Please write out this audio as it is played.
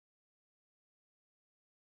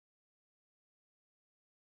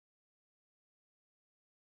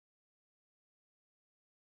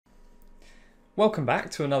Welcome back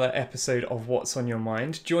to another episode of What's on Your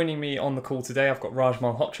Mind. Joining me on the call today, I've got Raj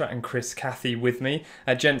Malhotra and Chris Cathey with me.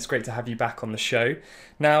 Gents, great to have you back on the show.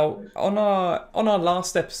 Now, on our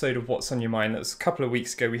last episode of What's on Your Mind, that was a couple of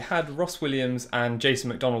weeks ago, we had Ross Williams and Jason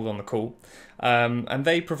McDonald on the call, and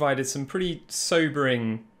they provided some pretty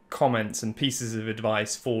sobering comments and pieces of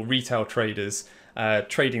advice for retail traders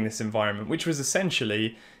trading this environment, which was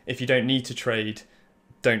essentially, if you don't need to trade,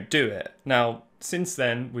 don't do it. Now, since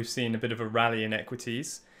then, we've seen a bit of a rally in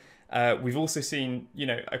equities. We've also seen,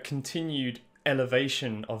 a continued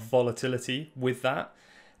elevation of volatility with that.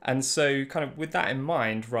 And so kind of with that in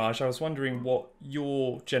mind, Raj, I was wondering what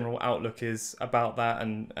your general outlook is about that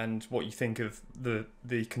and what you think of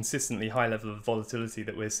the consistently high level of volatility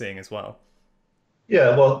that we're seeing as well.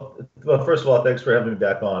 Yeah, well, first of all, thanks for having me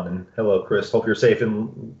back on. And hello, Chris. Hope you're safe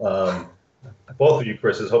in, both of you,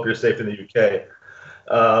 Chris's, hope you're safe in the UK.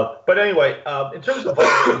 But anyway, in terms of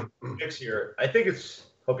the VIX here, I think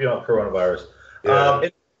hope you don't have coronavirus. Yeah.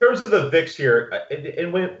 In terms of the VIX here,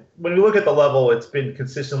 and when we look at the level, it's been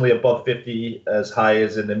consistently above 50, as high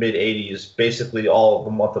as in the mid 80s, basically all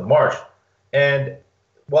the month of March. And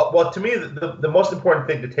to me, the most important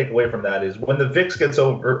thing to take away from that is when the VIX gets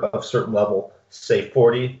over a certain level, say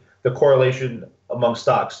 40, the correlation among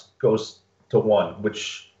stocks goes to 1,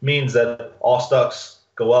 which means that all stocks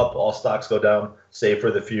go up, all stocks go down, save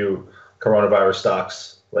for the few coronavirus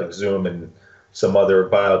stocks like Zoom and some other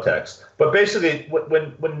biotechs. But basically,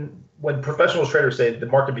 when professional traders say the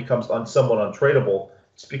market becomes somewhat untradeable,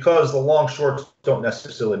 it's because the long shorts don't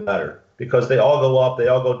necessarily matter, because they all go up, they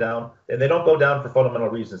all go down, and they don't go down for fundamental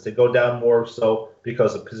reasons. They go down more so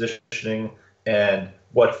because of positioning and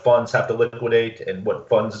what funds have to liquidate and what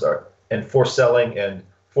funds are, and forced selling and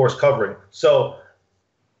forced covering. So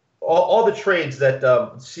all the trades that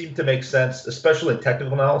seem to make sense, especially in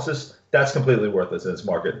technical analysis, that's completely worthless in this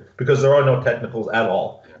market because there are no technicals at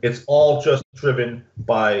all. It's all just driven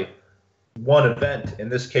by one event, in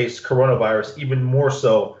this case, coronavirus, even more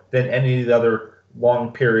so than any of the other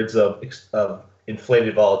long periods of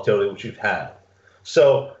inflated volatility which we've had.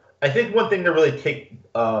 So I think one thing to really take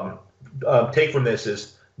from this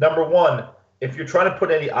is, number one, if you're trying to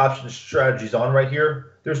put any option strategies on right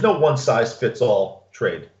here, there's no one size fits all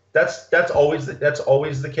trade. That's always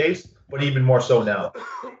the case, but even more so now.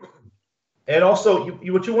 And also,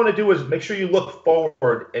 what you want to do is make sure you look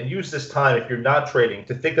forward and use this time, if you're not trading,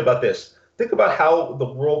 to think about this. Think about how the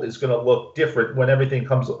world is going to look different when everything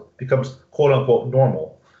becomes quote unquote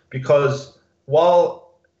normal. Because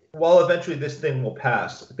while eventually this thing will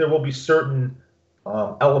pass, there will be certain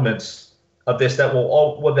elements of this that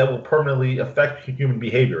will permanently affect human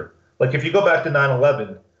behavior. Like if you go back to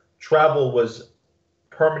 9/11, travel was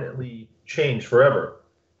permanently changed forever.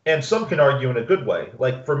 And some can argue in a good way.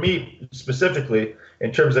 Like for me specifically,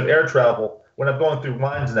 in terms of air travel, when I'm going through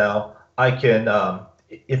lines now, I can,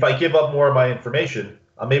 if I give up more of my information,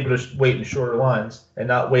 I'm able to wait in shorter lines and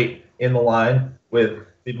not wait in the line with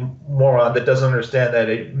the moron that doesn't understand that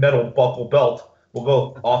a metal buckle belt will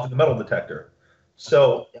go off in the metal detector.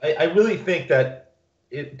 So I really think that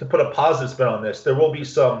to put a positive spin on this, there will be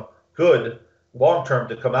some good long-term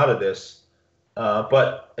to come out of this.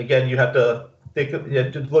 But again, you have to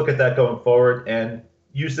look at that going forward and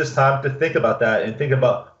use this time to think about that and think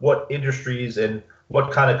about what industries and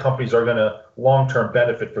what kind of companies are going to long-term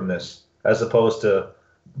benefit from this, as opposed to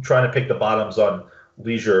trying to pick the bottoms on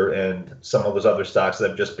leisure and some of those other stocks that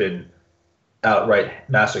have just been outright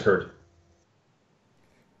massacred.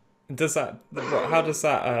 How does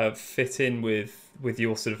that fit in with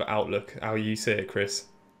your sort of outlook, how you see it, Chris?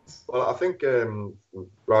 Well, I think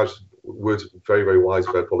Raj words very, very wise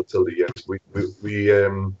about volatility. Yes, we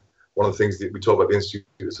one of the things that we talk about the institute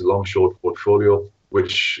is a long short portfolio,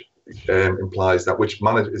 which implies that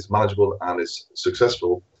is manageable and is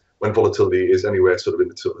successful when volatility is anywhere sort of in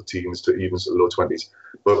the sort of teens to even sort of low 20s.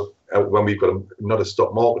 But when we've got not a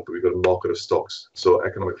stock market, but we've got a market of stocks, so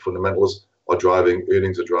economic fundamentals are driving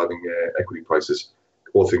earnings, are driving equity prices,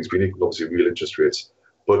 all things being equal, obviously real interest rates.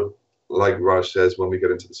 But like Raj says, when we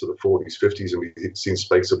get into the sort of 40s, 50s, and we've seen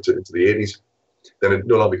spikes up into the 80s, then it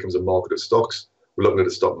no longer becomes a market of stocks. We're looking at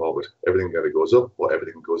a stock market. Everything either goes up or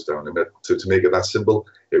everything goes down. And to make it that simple,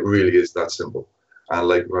 it really is that simple. And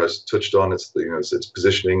like Raj touched on, it's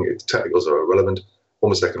positioning, its technicals are irrelevant.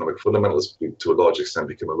 Almost economic fundamentals to a large extent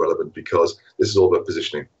become irrelevant because this is all about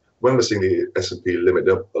positioning. When we're seeing the S&P limit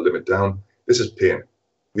up or limit down, this is pain.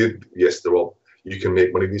 Yes, you can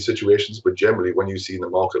make money in these situations, but generally when you see the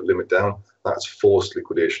market limit down, that's forced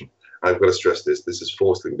liquidation. And I've got to stress this is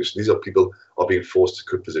forced liquidation. These are people are being forced to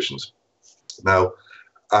cut positions. Now,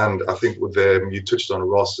 and I think with you touched on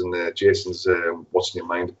Ross and Jason's what's in your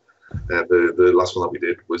mind. The last one that we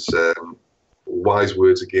did was wise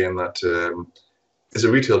words again. That as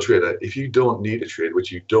a retail trader, if you don't need a trade,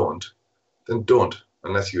 which you don't, then don't,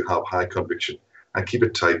 unless you have high conviction, and keep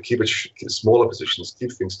it tight, keep smaller positions,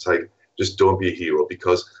 keep things tight. Just don't be a hero,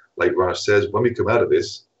 because, like Raj says, when we come out of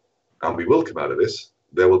this, and we will come out of this,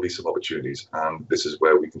 there will be some opportunities, and this is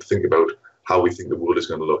where we can think about how we think the world is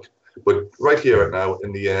going to look. But right here and now,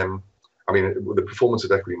 in the the performance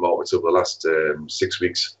of equity markets over the last 6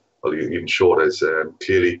 weeks, or even shorter, is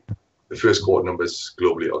clearly the first quarter numbers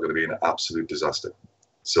globally are going to be an absolute disaster.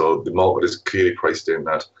 So the market is clearly priced in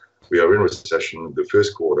that we are in recession. The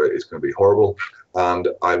first quarter is going to be horrible, and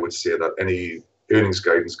I would say that any earnings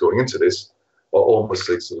guidance going into this are almost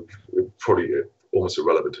probably almost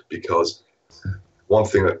irrelevant, because one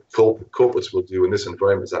thing that corporates will do in this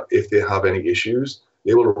environment is that if they have any issues,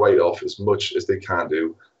 they will write off as much as they can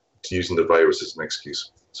do to using the virus as an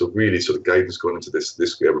excuse. So really, sort of guidance going into this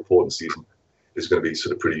reporting season is going to be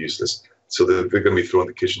sort of pretty useless. So they're going to be throwing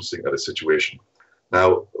the kitchen sink at a situation.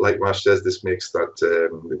 Now, like Rash says, this makes that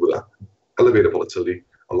with elevated volatility,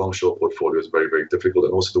 a long-short portfolio is very, very difficult,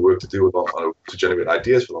 and also the work to do to generate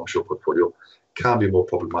ideas for long-short portfolio can be more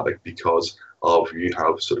problematic, because you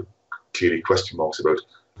have sort of clearly question marks about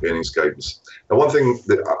earnings guidance. Now, one thing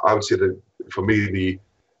that I would say that for me,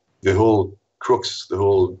 the whole crux, the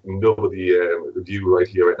whole nub of the view right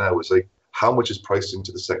here, right now, is like, how much is priced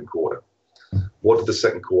into the second quarter? What are the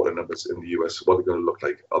second quarter numbers in the US? What are they going to look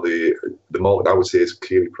like? Are they, the market, I would say, is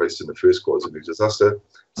clearly priced in the first quarter as a new disaster.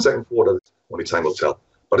 Second quarter, only time will tell.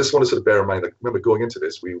 But I just want to sort of bear in mind, like, remember going into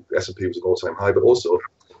this, S&P was an all-time high, but also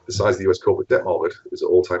the size of the US corporate debt market is an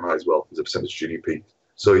all-time high as well, as a percentage of GDP.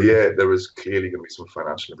 So yeah, there is clearly going to be some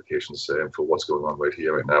financial implications for what's going on right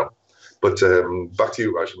here, right now. But back to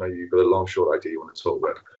you, Raj. Now you've got a long, short idea you want to talk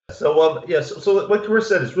about. So what Chris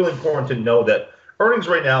said, is really important to know that earnings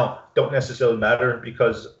right now don't necessarily matter,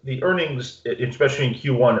 because the earnings, especially in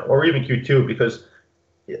Q1 or even Q2, because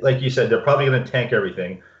like you said, they're probably going to tank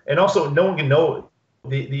everything. And also, no one can know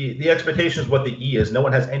the expectation is what the E is. No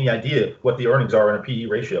one has any idea what the earnings are in a PE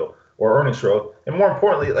ratio or earnings growth. And more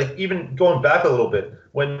importantly, like even going back a little bit,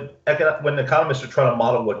 when economists are trying to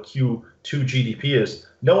model what Q2 GDP is,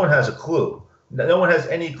 no one has a clue. No one has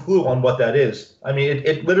any clue on what that is. I mean,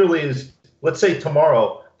 it literally is. Let's say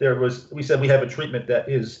tomorrow we said we have a treatment that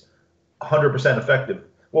is 100% effective.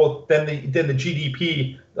 Well, then the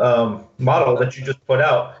GDP model that you just put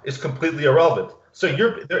out is completely irrelevant. So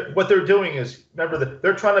what they're doing is, remember that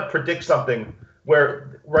they're trying to predict something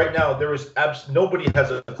where right now there is nobody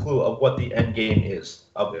has a clue of what the end game is,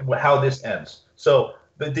 of how this ends. So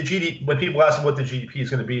the GDP, when people ask them what the GDP is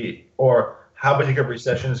going to be or how big a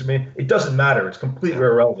recession is going to be, it doesn't matter. It's completely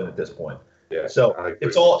irrelevant at this point. Yeah, so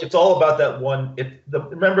it's all about that one.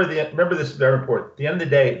 Remember this is very important. At the end of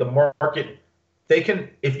the day, the market,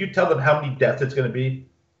 if you tell them how many deaths it's going to be,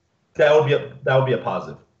 that would be a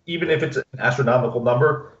positive, even if it's an astronomical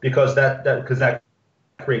number, because that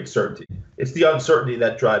creates certainty. It's the uncertainty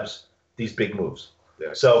that drives these big moves. Yeah.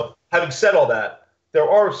 So having said all that, there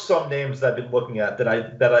are some names that I've been looking at that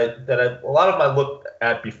a lot of them I looked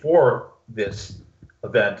at before this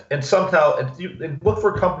event, and somehow and look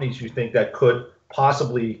for companies you think that could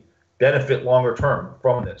possibly benefit longer term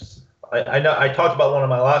from this. I know I talked about one of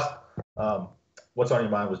my last what's on your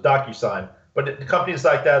mind was DocuSign, but companies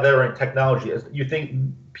like that are in technology. As you think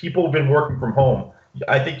people have been working from home,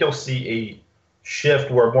 I think you'll see a shift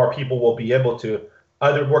where more people will be able to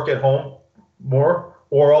either work at home more,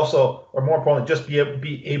 or more importantly, just be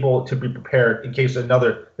able to be prepared in case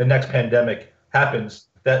the next pandemic happens,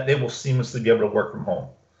 that they will seamlessly be able to work from home.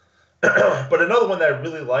 But another one that I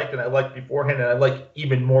really like, and I liked beforehand, and I like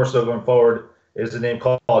even more so going forward, is a name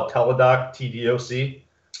called Teladoc, TDOC.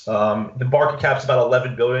 The market cap's about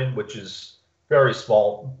 11 billion, which is very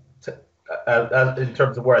small in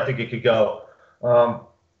terms of where I think it could go.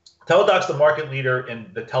 Teladoc's the market leader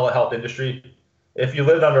in the telehealth industry. If you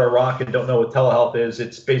live under a rock and don't know what telehealth is,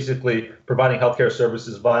 it's basically providing healthcare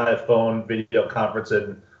services via phone, video conference,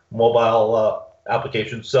 and mobile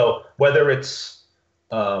applications. So whether it's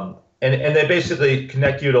and they basically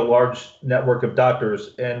connect you to a large network of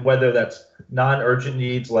doctors, and whether that's non-urgent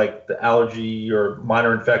needs like the allergy or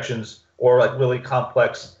minor infections, or like really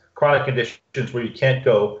complex chronic conditions where you can't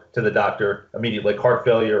go to the doctor immediately, like heart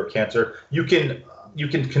failure or cancer, you can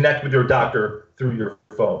connect with your doctor through your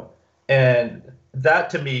phone. And that,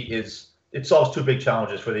 to me, it solves two big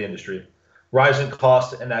challenges for the industry: rising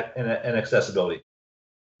costs and accessibility.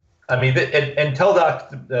 I mean, and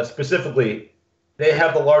Teladoc specifically, they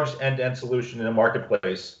have the largest end-to-end solution in the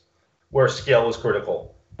marketplace where scale is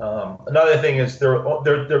critical. Another thing is they're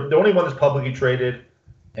the only one that's publicly traded.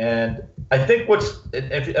 And I think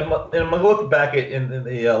I'm looking back in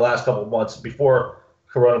the last couple of months before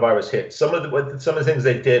coronavirus hit, some of the things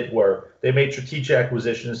they did were they made strategic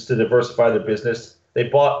acquisitions to diversify their business. They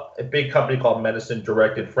bought a big company called Medicine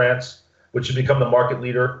Direct in France, which has become the market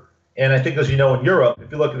leader. And I think, as you know, in Europe, if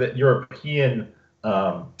you look at the European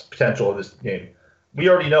potential of this game, we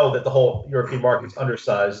already know that the whole European market's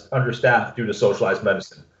undersized, understaffed due to socialized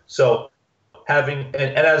medicine. So and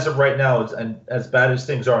as of right now, and as bad as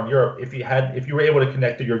things are in Europe, if you were able to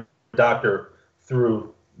connect to your doctor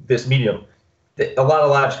through this medium, a lot of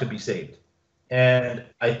lives could be saved. And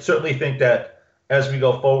I certainly think that as we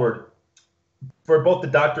go forward, for both the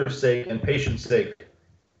doctor's sake and patient's sake,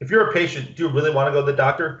 if you're a patient, do you really want to go to the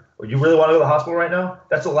doctor, or you really want to go to the hospital right now?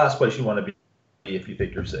 That's the last place you want to be if you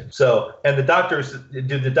think you're sick. So, and do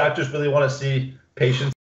the doctors really want to see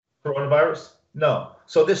patients with coronavirus? No.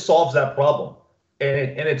 So this solves that problem.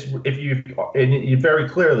 And it's very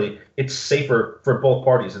clearly, it's safer for both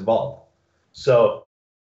parties involved. So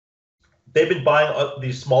they've been buying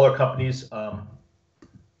these smaller companies around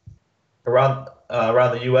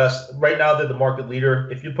the U.S. Right now, they're the market leader.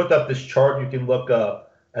 If you put up this chart, you can look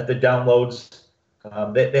at the downloads.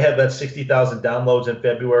 They had about 60,000 downloads in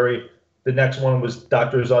February. The next one was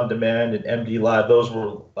Doctors on Demand and MD Live. Those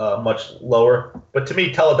were much lower. But to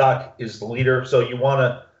me, Teladoc is the leader. So if you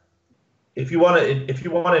want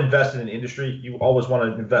to invest in an industry, you always want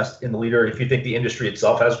to invest in the leader. If you think the industry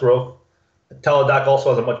itself has growth, Teladoc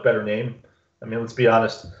also has a much better name. I mean, let's be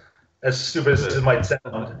honest. As stupid as it might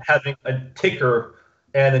sound, having a ticker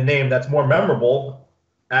and a name that's more memorable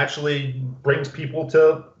actually brings people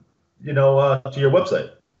to your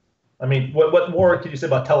website. I mean, what more can you say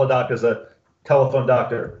about Teladoc as a telephone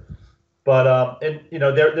doctor? But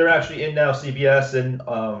they're actually in now CVS and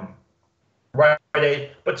Rite Aid.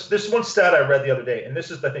 But this one stat I read the other day, and this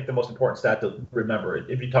is, I think, the most important stat to remember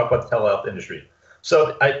if you talk about the telehealth industry.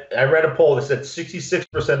 So I read a poll that said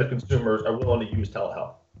 66% of consumers are willing to use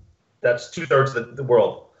telehealth. That's 2/3 of the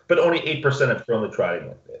world, but only 8% have currently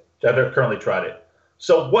tried it.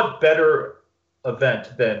 So what better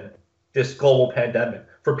event than this global pandemic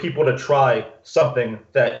for people to try something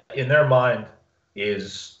that in their mind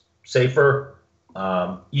is safer,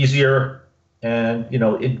 easier, and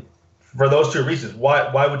for those two reasons,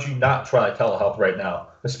 why would you not try telehealth right now,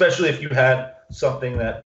 especially if you had something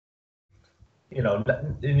that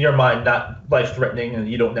in your mind not life-threatening and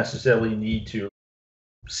you don't necessarily need to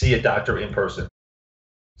see a doctor in person.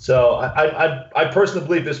 So I personally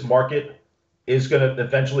believe this market is going to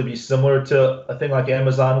eventually be similar to a thing like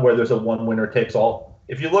Amazon, where there's a one winner takes all.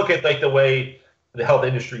 If you look at the way the health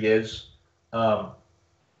industry is,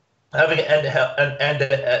 having an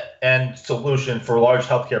end-to-end solution for large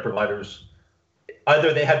healthcare providers,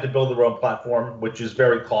 either they have to build their own platform, which is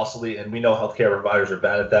very costly, and we know healthcare providers are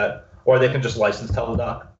bad at that, or they can just license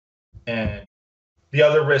Teladoc. And the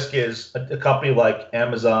other risk is a company like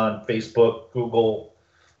Amazon, Facebook, Google.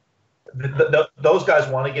 Those guys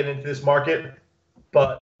want to get into this market,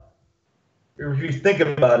 but if you think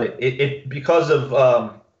about it, because of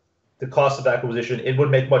the cost of acquisition, it would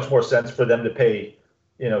make much more sense for them to pay,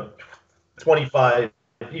 25,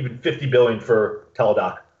 even 50 billion for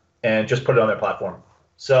Teladoc, and just put it on their platform.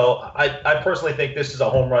 So I personally think this is a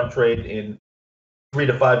home run trade in 3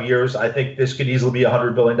 to 5 years. I think this could easily be a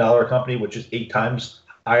 $100 billion company, which is 8 times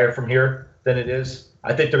higher from here than it is.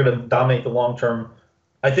 I think they're going to dominate the long term.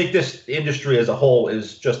 I think this industry as a whole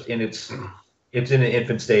is just in it's in an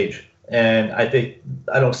infant stage, and I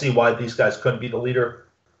don't see why these guys couldn't be the leader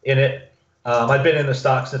in it. I've been in the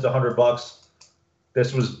stock since $100.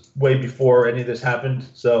 This was way before any of this happened,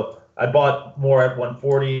 so I bought more at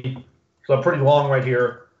 140. So I'm pretty long right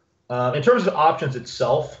here. In terms of options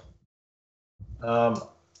itself,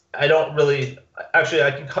 I don't really. Actually,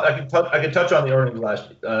 I can touch on the earnings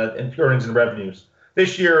earnings and revenues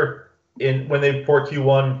this year. When they report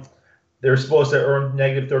Q1, they're supposed to earn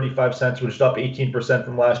negative 35 cents, which is up 18%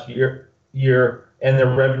 from last year, and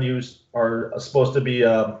their revenues are supposed to be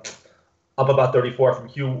up about 34 from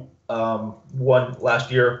Q1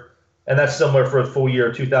 last year, and that's similar for a full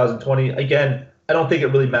year 2020. Again, I don't think it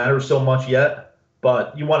really matters so much yet, but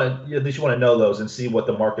at least you want to know those and see what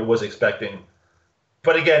the market was expecting.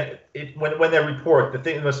 But again, when they report, the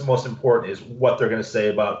thing that's most important is what they're going to say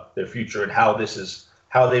about their future and how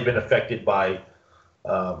they've been affected by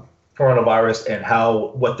coronavirus and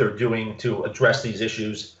what they're doing to address these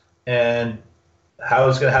issues and how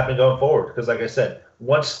it's going to happen going forward. Because like I said,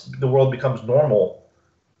 once the world becomes normal,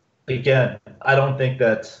 again, I think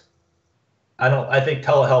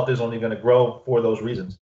telehealth is only going to grow for those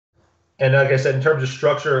reasons. And like I said, in terms of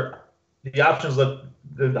structure, the options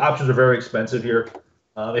are very expensive here.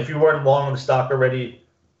 If you weren't long on the stock already,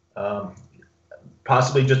 um,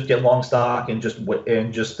 possibly just get long stock and just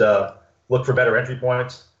look for better entry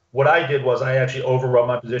points. What I did was I actually overwrote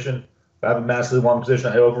my position. I have a massively long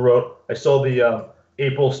position. I overwrote. I sold the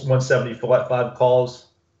April 175 calls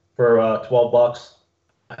for $12.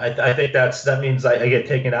 I think that means I get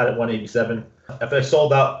taken out at 187. If I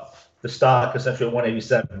sold out the stock essentially at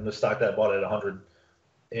 187, the stock that I bought at 100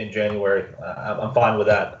 in January, I'm fine with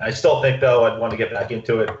that. I still think though I'd want to get back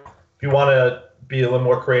into it. If you want to be a little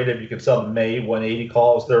more creative, you can sell the May 180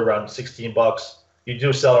 calls. They're around $16. You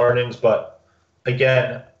do sell earnings, but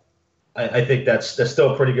again, I think that's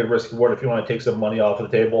still a pretty good risk reward if you want to take some money off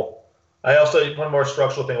of the table. I also one more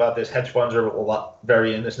structural thing about this: hedge funds are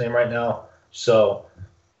very in this name right now. So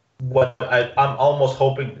what I'm almost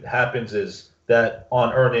hoping happens is that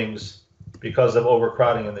on earnings, because of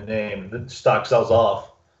overcrowding in the name, the stock sells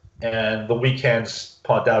off, and the weekends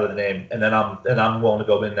punt out of the name, and then I'm willing to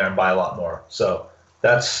go in there and buy a lot more. So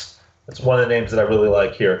that's one of the names that I really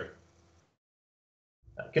like here.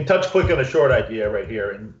 I can click on a short idea right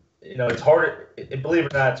here, and it's harder. Believe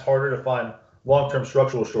it or not, it's harder to find long-term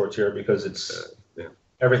structural shorts here because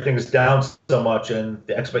everything's down so much and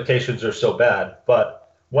the expectations are so bad. But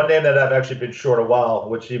one name that I've actually been short a while,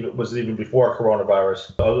 which was even before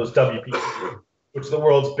coronavirus, was WPP, which is the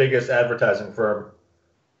world's biggest advertising firm.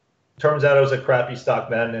 Turns out it was a crappy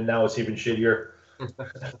stock then, and now it's even shittier.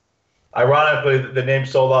 Ironically, the name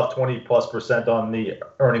sold off 20+% on the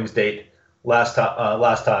earnings date last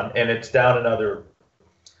time, and it's down another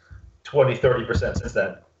 20-30% since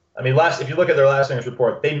then. I mean, if you look at their last earnings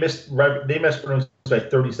report, they missed earnings by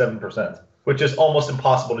 37%, which is almost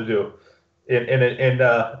impossible to do in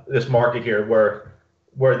this market here,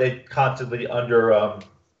 where they constantly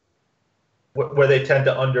where they tend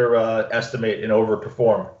to underestimate and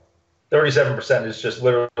overperform. 37% is just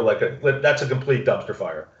literally that's a complete dumpster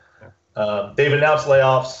fire. They've announced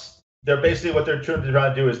layoffs. They're basically what they're trying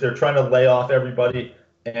to do is they're trying to lay off everybody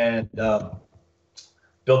and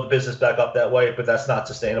build the business back up that way, but that's not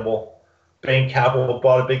sustainable. Bain Capital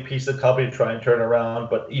bought a big piece of the company to try and turn it around,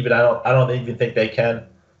 but even I don't even think they can.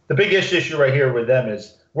 The biggest issue right here with them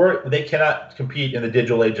is they cannot compete in the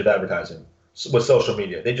digital age of advertising with social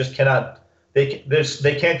media. They just cannot. They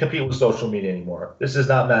can't compete with social media anymore. This is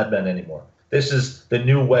not Mad Men anymore. This is the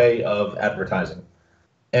new way of advertising.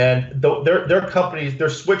 And their companies, they're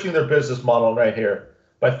switching their business model right here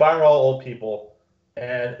by firing all old people,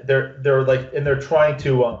 and they're trying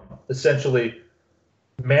to essentially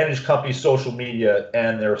manage companies' social media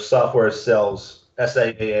and their software sales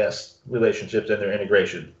SaaS relationships and their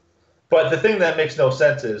integration. But the thing that makes no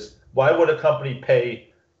sense is why would a company pay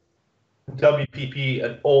WPP,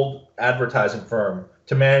 an old advertising firm,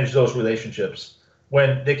 to manage those relationships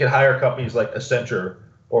when they could hire companies like Accenture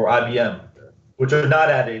or IBM, which are not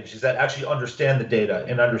ad agencies that actually understand the data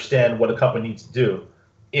and understand what a company needs to do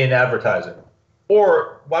in advertising?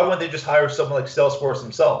 Or why wouldn't they just hire someone like Salesforce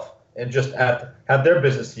himself and just have their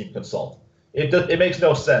business team consult? It makes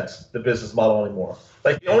no sense, the business model anymore.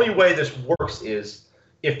 Like the only way this works is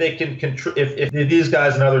if they can if these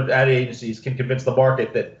guys and other ad agencies can convince the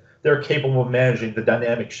market that they're capable of managing the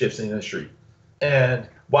dynamic shifts in the industry. And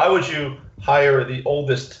why would you hire the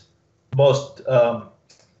oldest, most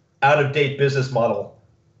out-of-date business model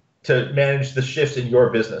to manage the shifts in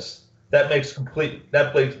your business? That makes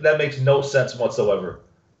no sense whatsoever.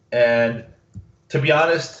 And to be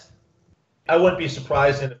honest, I wouldn't be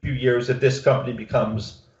surprised in a few years if this company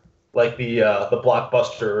becomes like the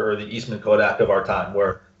Blockbuster or the Eastman Kodak of our time,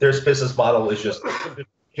 where their business model is just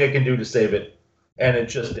they can do to save it, and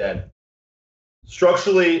it's just dead.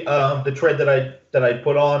 Structurally, the trade that I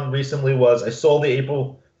put on recently was I sold the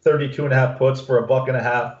April 32.5 puts for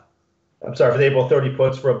 $1.50. I'm sorry, for the April 30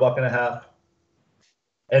 puts for $1.50,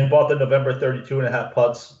 and bought the November 32.5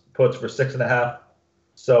 puts for $6.50.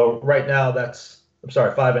 So right now that's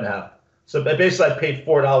 $5.50. So basically I paid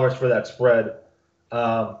 $4 for that spread.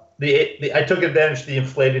 I took advantage of the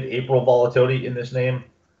inflated April volatility in this name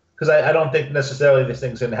because I don't think necessarily this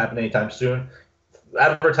thing's going to happen anytime soon.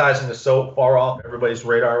 Advertising is so far off everybody's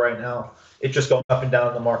radar right now. It's just going up and down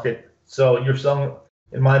in the market. So you're selling,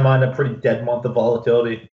 in my mind, a pretty dead month of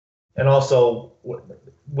volatility. And also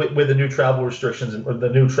with the new travel restrictions and the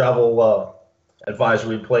new travel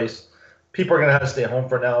advisory in place, people are going to have to stay home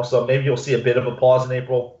for now. So maybe you'll see a bit of a pause in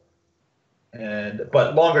April.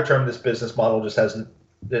 But longer term, this business model just has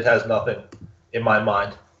nothing in my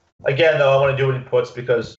mind. Again, though, I want to do it in puts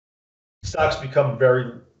because stocks become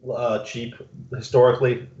very cheap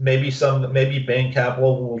historically. Maybe Bain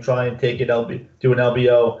Capital will try and do an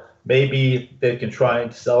LBO. Maybe they can try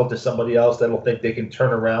and sell it to somebody else that'll think they can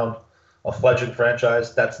turn around a fledgling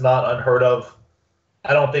franchise. That's not unheard of.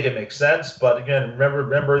 I don't think it makes sense, but again,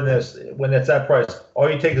 remember this: when it's that price, all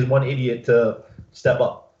you take is one idiot to step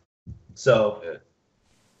up. So,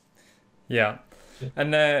 Yeah.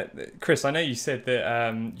 And Chris, I know you said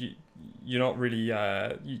that you're not really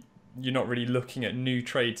you're not really looking at new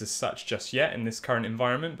trades as such just yet in this current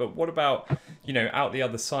environment. But what about, out the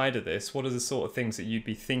other side of this? What are the sort of things that you'd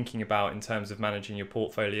be thinking about in terms of managing your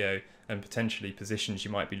portfolio and potentially positions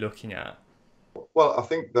you might be looking at? Well, I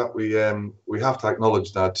think that we have to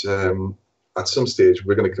acknowledge that at some stage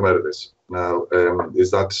we're going to come out of this. Now, in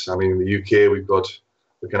the UK we're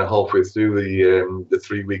kind of halfway through the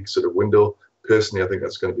 3 week sort of window. Personally, I think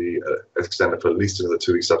that's going to be extended for at least another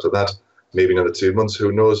 2 weeks after that, maybe another 2 months,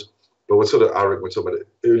 who knows? But we're talking about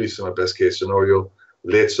early summer, best case scenario,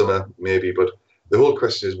 late summer, maybe. But the whole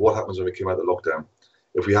question is what happens when we come out of lockdown?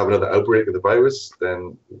 If we have another outbreak of the virus,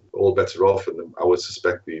 then all bets are off, and I would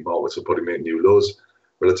suspect the markets will probably make new lows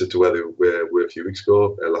relative to where they were a few weeks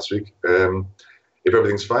ago, last week. If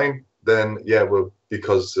everything's fine, then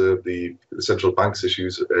because of the central banks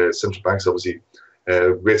issues, central banks obviously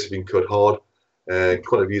rates have been cut hard.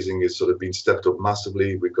 Quantitative easing is sort of being stepped up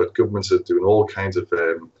massively. We've got governments that are doing all kinds of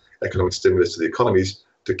economic stimulus to the economies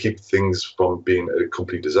to keep things from being a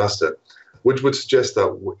complete disaster, which would suggest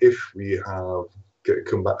that if we have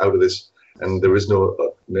come back out of this and there is no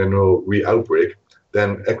re-outbreak,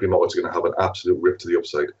 then equity markets are going to have an absolute rip to the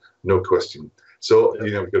upside, no question. So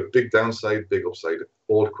we've got big downside, big upside.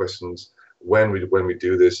 All questions when we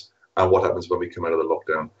do this and what happens when we come out of the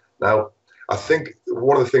lockdown. Now, I think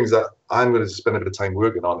one of the things that I'm going to spend a bit of time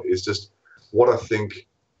working on is just what I think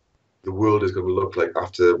the world is going to look like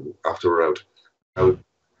after we're out. Now,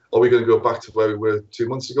 are we going to go back to where we were 2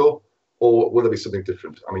 months ago, or will there be something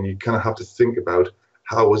different? I mean, you kind of have to think about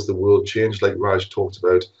how has the world changed, like Raj talked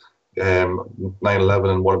about 9/11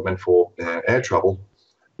 and what it meant for air travel.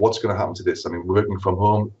 What's going to happen to this? I mean, working from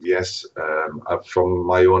home, yes. From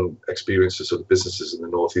my own experiences of businesses in the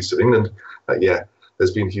northeast of England,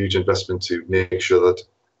 there's been huge investment to make sure that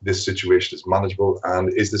this situation is manageable.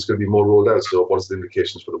 And is this going to be more rolled out? So what's the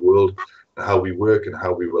implications for the world and how we work and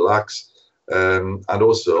how we relax? And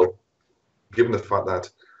also, given the fact that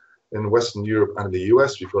in Western Europe and in the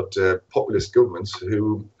US, we've got populist governments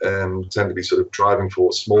who tend to be sort of driving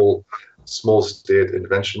for small state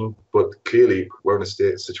intervention. But clearly, we're in a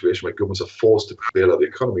situation where governments are forced to bail out the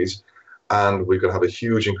economies, and we're going to have a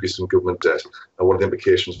huge increase in government debt. And what are the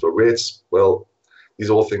implications for rates? Well, these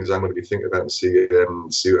are all things I'm going to be thinking about and see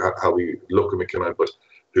how we look when we come out, but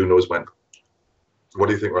who knows when. What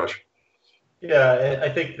do you think, Raj? Yeah, I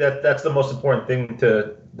think that's the most important thing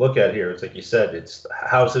to look at here. It's like you said, it's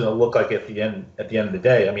how's it going to look like at the end of the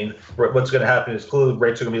day. I mean, what's going to happen is clearly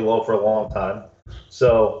rates are going to be low for a long time.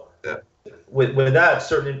 So with that,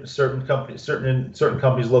 certain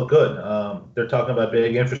companies look good. They're talking about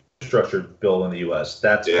big infrastructure bill in the U.S.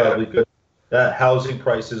 That's probably good. That housing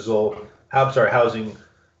rates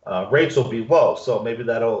will be low, so maybe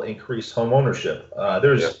that'll increase home ownership.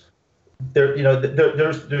 There's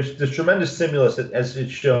tremendous stimulus as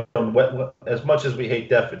it's shown. As much as we hate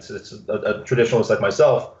deficits, a traditionalist like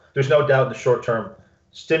myself, there's no doubt in the short term,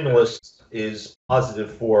 stimulus is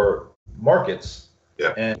positive for markets.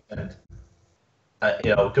 Yeah. And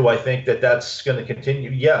do I think that that's going to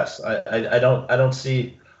continue? Yes. I don't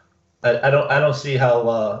see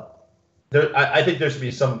how. I think there's to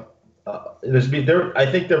be some. I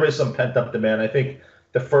think there is some pent up demand. I think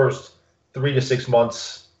the first 3 to 6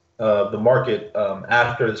 months. The market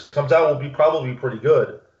after this comes out will be probably pretty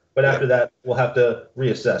good, but after that we'll have to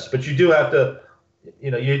reassess. But you do have to,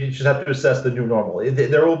 you just have to assess the new normal.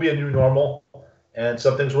 There will be a new normal, and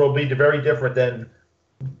some things will be very different than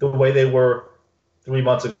the way they were 3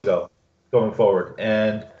 months ago going forward.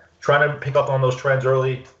 And trying to pick up on those trends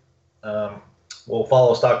early will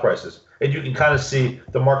follow stock prices. And you can kind of see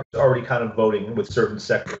the market's already kind of voting with certain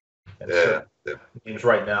sectors and certain names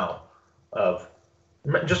right now of.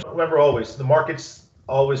 Just remember always, the market's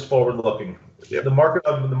always forward-looking. Yep. The market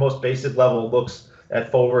on the most basic level looks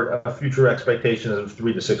at future expectations of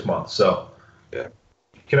 3 to 6 months. So you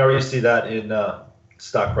can already see that in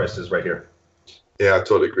stock prices right here. Yeah, I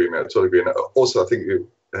totally agree, man. I totally agree. And also, I think we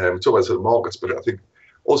talk about sort of markets, but I think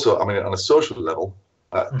also, I mean, on a social level,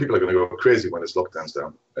 people are going to go crazy when this lockdown's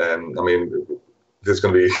down. I mean, there's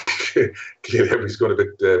going to be everybody's going a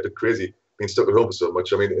bit crazy, being stuck at home for so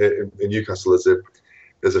much. I mean, in Newcastle,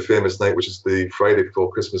 there's a famous night, which is the Friday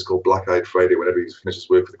before Christmas, called Black-Eyed Friday, when everybody finishes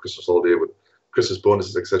work for the Christmas holiday with Christmas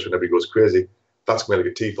bonuses, etc., and everybody goes crazy. That's going to be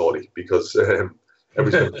like a tea party because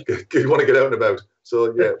everybody's going to want to get out and about.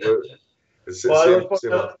 So It's Well,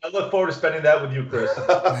 same. I look forward to spending that with you, Chris.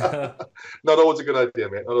 Not always a good idea,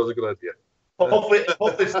 mate. Not always a good idea. Hopefully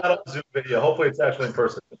it's not a Zoom video. Hopefully it's actually in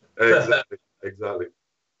person. Exactly.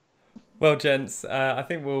 Well, gents, I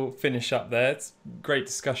think we'll finish up there. It's great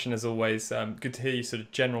discussion as always. Good to hear you sort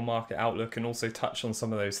of general market outlook and also touch on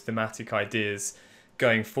some of those thematic ideas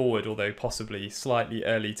going forward, although possibly slightly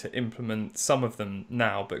early to implement some of them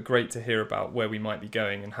now, but great to hear about where we might be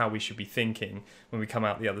going and how we should be thinking when we come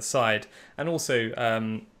out the other side. And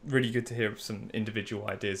also really good to hear some individual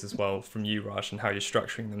ideas as well from you, Raj, and how you're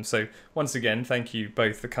structuring them. So once again, thank you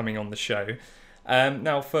both for coming on the show.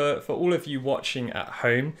 Now, for all of you watching at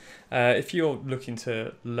home, if you're looking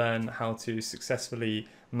to learn how to successfully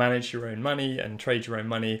manage your own money and trade your own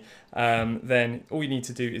money, then all you need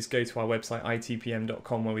to do is go to our website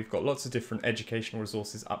itpm.com, where we've got lots of different educational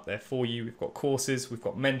resources up there for you. We've got courses, we've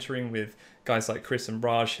got mentoring with guys like Chris and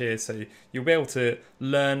Raj here, so you'll be able to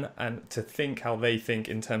learn and to think how they think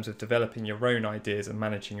in terms of developing your own ideas and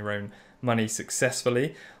managing your own money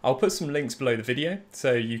successfully. I'll put some links below the video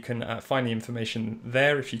so you can find the information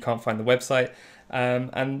there if you can't find the website.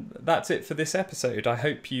 And that's it for this episode. I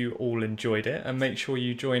hope you all enjoyed it, and make sure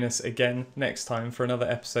you join us again next time for another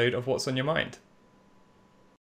episode of What's on Your Mind.